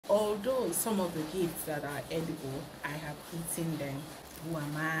although some of the gifts that are edible, I have eaten them. Who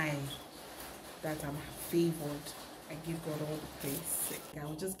am I that I'm favored? I give God all the praise. I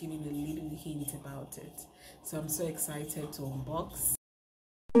will just give you a little hint about it. So I'm so excited to unbox.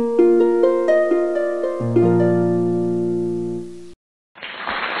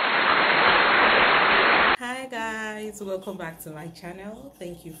 Hi guys, welcome back to my channel.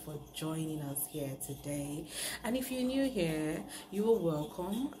 Thank you for joining us here today. And if you're new here, you are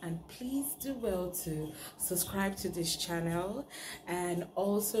welcome, and please do well to subscribe to this channel and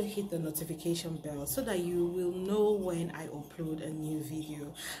also hit the notification bell so that you will know when I upload a new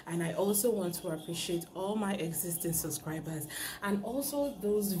video. And I also want to appreciate all my existing subscribers and also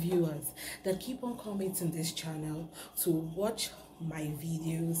those viewers that keep on coming to this channel to watch my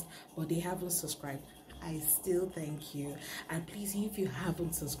videos but they haven't subscribed. I still thank you, and please, if you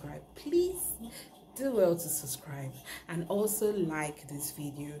haven't subscribed, please do well to subscribe and also like this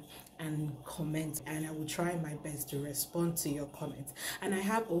video and comment, and I will try my best to respond to your comments. And I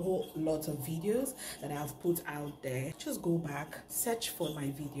have a whole lot of videos that I've put out there. Just go back, search for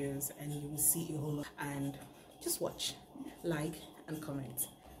my videos, and you will see a whole lot, and just watch, like, and comment.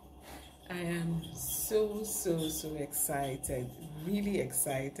 I am so excited, really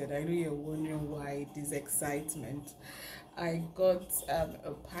excited. I know you're wondering why this excitement. I got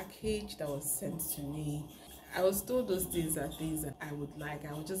a package that was sent to me. I was told those things are things that I would like.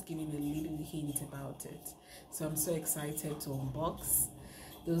 I was just giving a little hint about it. So I'm so excited to unbox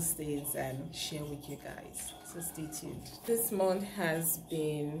those things and share with you guys. So stay tuned. This month has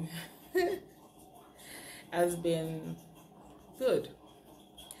been good.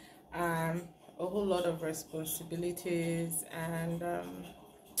 A whole lot of responsibilities, and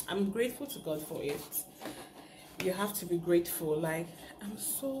I'm grateful to God for it. You have to be grateful. Like, I'm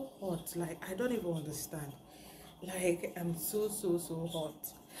so hot, like I don't even understand. Like, I'm so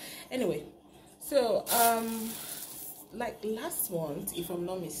hot. Anyway, so like last month, if I'm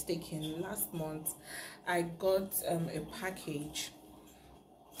not mistaken, last month I got a package.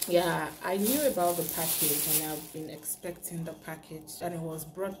 Yeah, I knew about the package and I've been expecting the package, and it was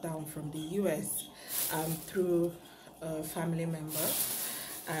brought down from the US through a family member,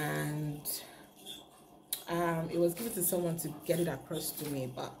 and it was given to someone to get it across to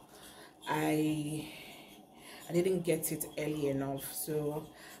me, but I didn't get it early enough. So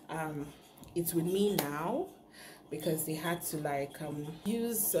it's with me now because they had to like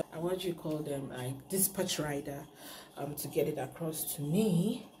use what do you call them, like dispatch rider to get it across to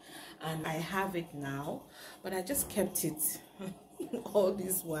me, and I have it now, but I just kept it all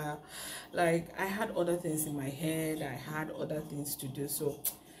this while. Like, I had other things in my head, I had other things to do, so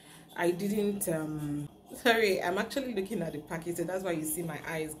I didn't sorry, I'm actually looking at the package, so that's why you see my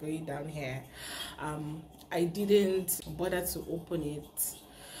eyes going down here. I didn't bother to open it.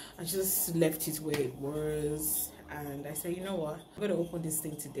 I just left it where it was, and I said, you know what, I'm gonna open this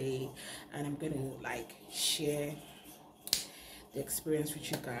thing today and I'm gonna like share the experience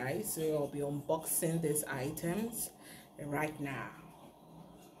with you guys. So I'll be unboxing these items right now.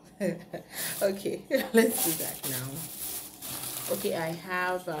 Okay, let's do that now. Okay, I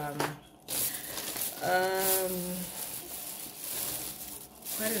have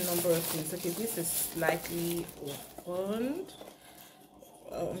quite a number of things. Okay, this is slightly opened.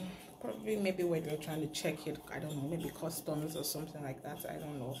 Probably maybe when they're trying to check it, I don't know, maybe customs or something like that, I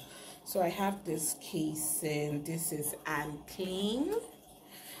don't know. So I have this casing. This is unclean.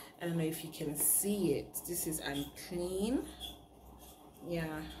 I don't know if you can see it. This is unclean.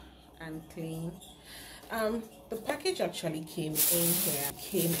 Yeah, unclean. The package actually came in here,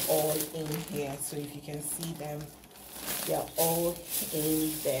 came all in here. So if you can see them, they're all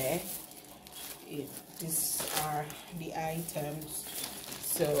in there. These are the items.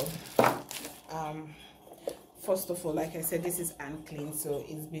 So first of all, like I said, this is unclean, so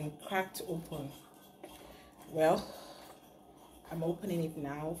it's been cracked open. Well, I'm opening it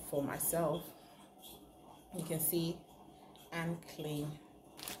now for myself. You can see unclean,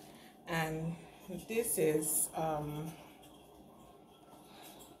 and this is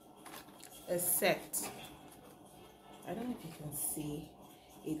a set. I don't know if you can see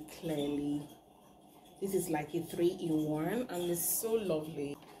it clearly. This is like a 3-in-1, and it's so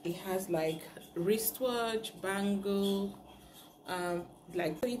lovely. It has like wristwatch, bangle,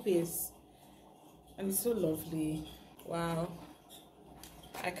 like 3-piece, and it's so lovely. Wow,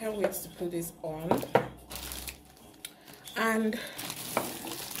 I can't wait to put this on. And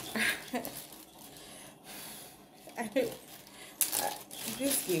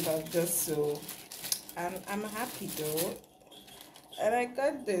this gift, I'm just so, I'm happy though, and I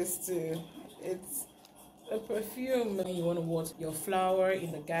got this too. It's a perfume and you want to water your flower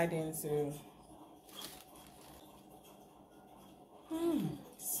in the garden. So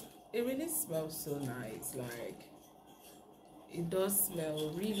it really smells so nice. Like, it does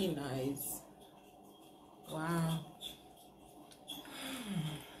smell really nice. Wow.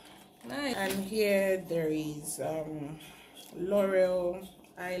 Nice. And here there is L'Oreal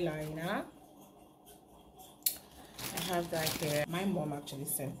eyeliner. I have that here. My mom actually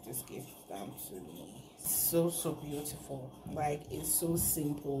sent this gift down to me. So beautiful. Like, it's so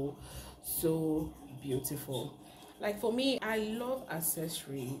simple, so beautiful. Like, for me, I love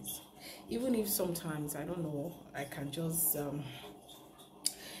accessories, even if sometimes, I don't know, I can just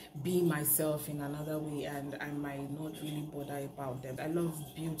be myself in another way and I might not really bother about them. I love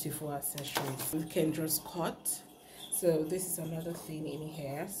beautiful accessories. You can just cut. So this is another thing in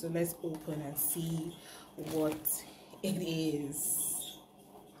here. So let's open and see what it is.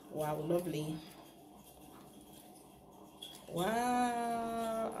 Wow, lovely.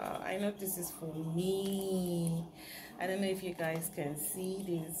 Wow, I know this is for me. I don't know if you guys can see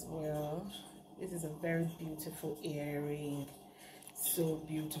this well. This is a very beautiful earring. So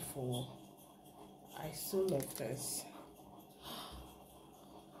beautiful. I so love this.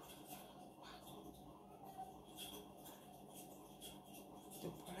 The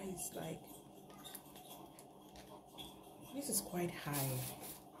price, like, this is quite high.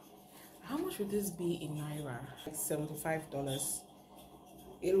 How much would this be in Naira? Like $75.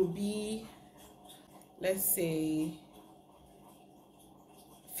 It'll be, let's say,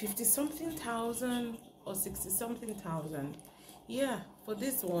 50 something thousand or 60 something thousand. Yeah, for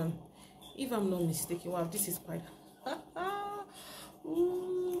this one, if I'm not mistaken. Wow, this is quite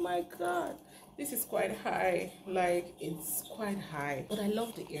oh my god, this is quite high. Like, it's quite high, but I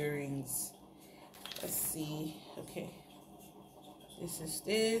love the earrings. Let's see. Okay, this is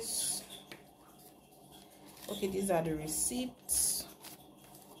this. Okay, these are the receipts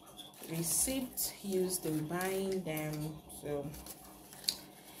used in buying them, so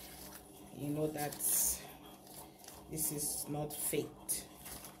you know that this is not faked.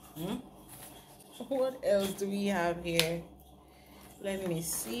 What else do we have here? Let me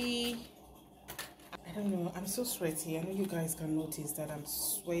see. I don't know, I'm so sweaty. I know you guys can notice that I'm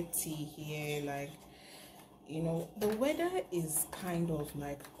sweaty here. Like, you know, the weather is kind of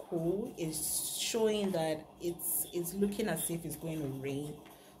like cool. It's showing that it's looking as if it's going to rain,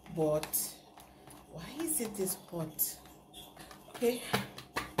 but why is it this hot? Okay,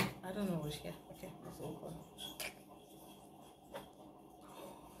 I don't know what's here. Okay, let's open.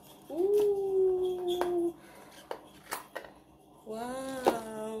 Ooh,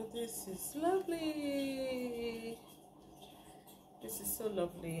 wow, this is lovely. This is so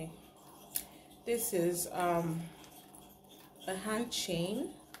lovely. This is a hand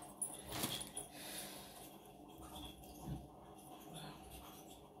chain.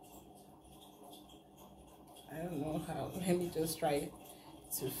 I don't know how. Let me just try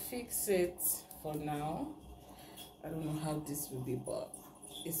to fix it for now. I don't know how this will be, but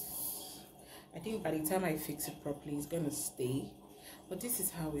I think by the time I fix it properly, it's gonna stay. But this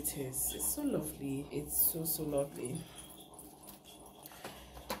is how it is. It's so lovely. It's so lovely.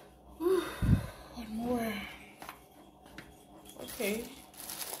 One more. Okay,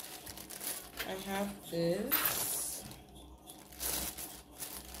 I have this.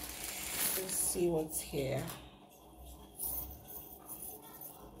 Let's see what's here.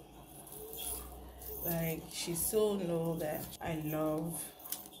 Like, she so know that I love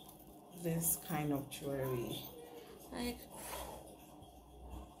this kind of jewelry. Like,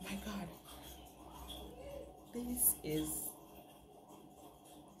 my god, this is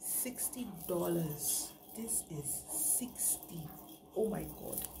 $60. This is 60. Oh my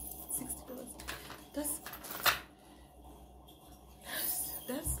god, $60.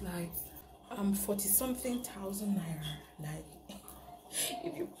 That's like 40 something thousand naira. Like,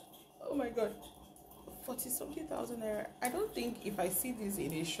 if you, oh my god, 40 something thousand naira. I don't think if I see this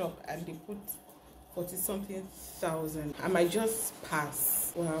in a shop and they put 40 something thousand, I might just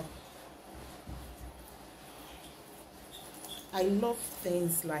pass. Wow, I love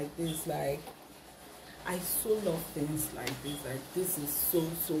things like this. Like, I so love things like this. Like, this is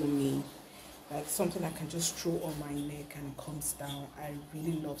so me. Like, something I can just throw on my neck and it comes down. I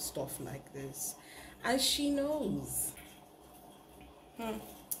really love stuff like this, and she knows.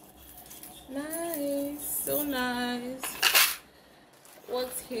 Nice, so nice.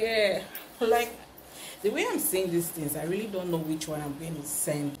 What's here? Like, the way I'm saying these things, I really don't know which one I'm going to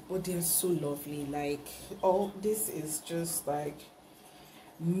send, but they're so lovely. Like, all this is just like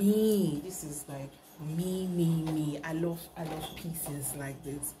me. This is like Me. I love pieces like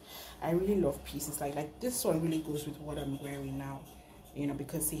this. I really love pieces like this one really goes with what I'm wearing now, you know,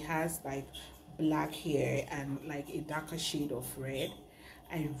 because he has like black hair and like a darker shade of red.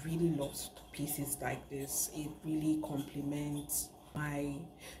 I really love pieces like this. It really complements my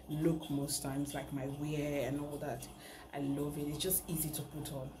look most times, like my wear and all that. I love it. It's just easy to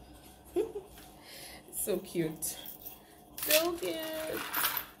put on. So cute. So cute.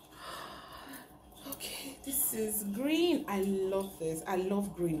 Okay, this is green. I love this. I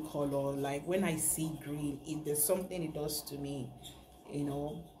love green color. Like when I see green, there's something it does to me, you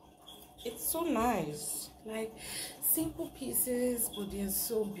know. It's so nice. Like simple pieces, but they're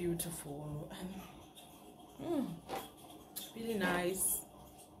so beautiful and really nice.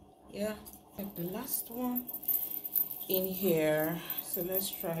 Yeah. Like the last one in here. So let's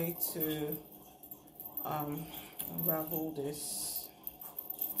try to unravel this.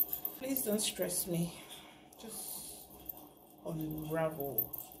 Please don't stress me. Just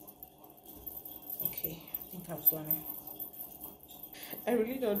unravel. Okay, I think I've done it. I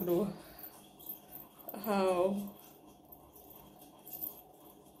really don't know how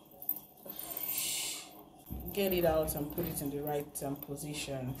get it out and put it in the right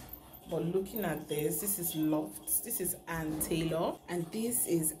position. But looking at this is Loft. This is Ann Taylor, and this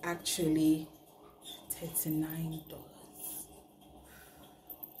is actually $39.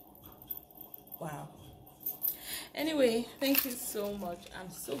 Wow. Anyway, thank you so much.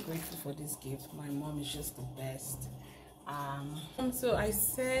 I'm so grateful for this gift. My mom is just the best. So I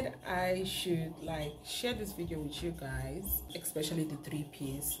said I should like share this video with you guys, especially the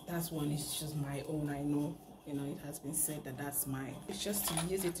 3-piece. That's one is just my own. I know, you know, it has been said that that's mine. It's just to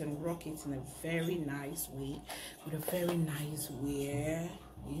use it and rock it in a very nice way with a very nice wear,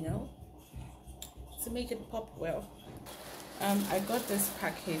 you know, to make it pop well. I got this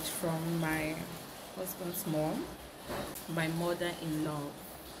package from my husband's mom, my mother-in-law.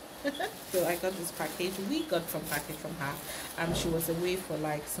 So I got this package. We got some package from her. She was away for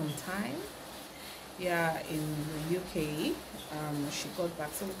like some time, yeah, in the UK. She got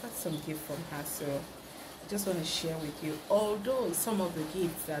back, so we got some gift from her. So I just want to share with you. Although some of the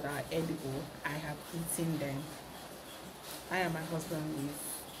gifts that are edible, I have eaten them. I and my husband, we've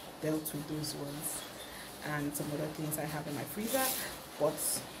dealt with those ones, and some other things I have in my freezer.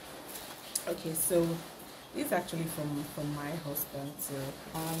 But okay, so this is actually from my husband. So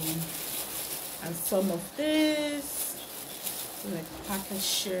and some of this, like packer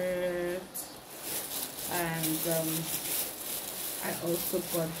shirt, and I also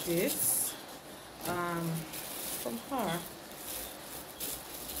got this from her,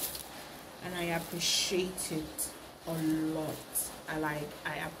 and I appreciate it a lot. I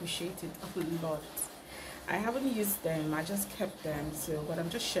appreciate it a lot. I haven't used them, I just kept them, so but I'm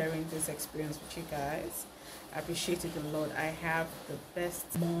just sharing this experience with you guys. I appreciate it a lot. I have the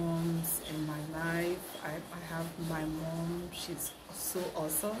best moms in my life. I have my mom, she's so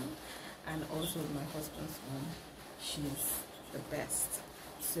awesome, and also my husband's mom, she's the best.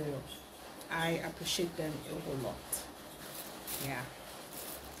 So I appreciate them a whole lot. Yeah,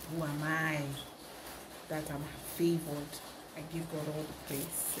 who am I that I'm favored? I give God all the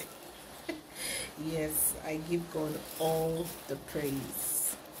praise. Yes, I give God all the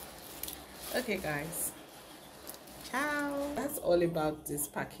praise. Okay guys, ciao. That's all about this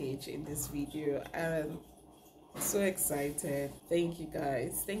package in this video. I'm so excited. Thank you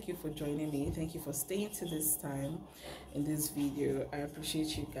guys, thank you for joining me, thank you for staying to this time in this video. I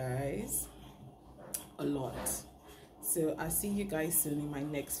appreciate you guys a lot. So I'll see you guys soon in my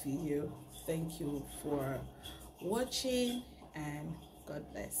next video. Thank you for watching and God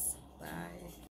bless. Bye.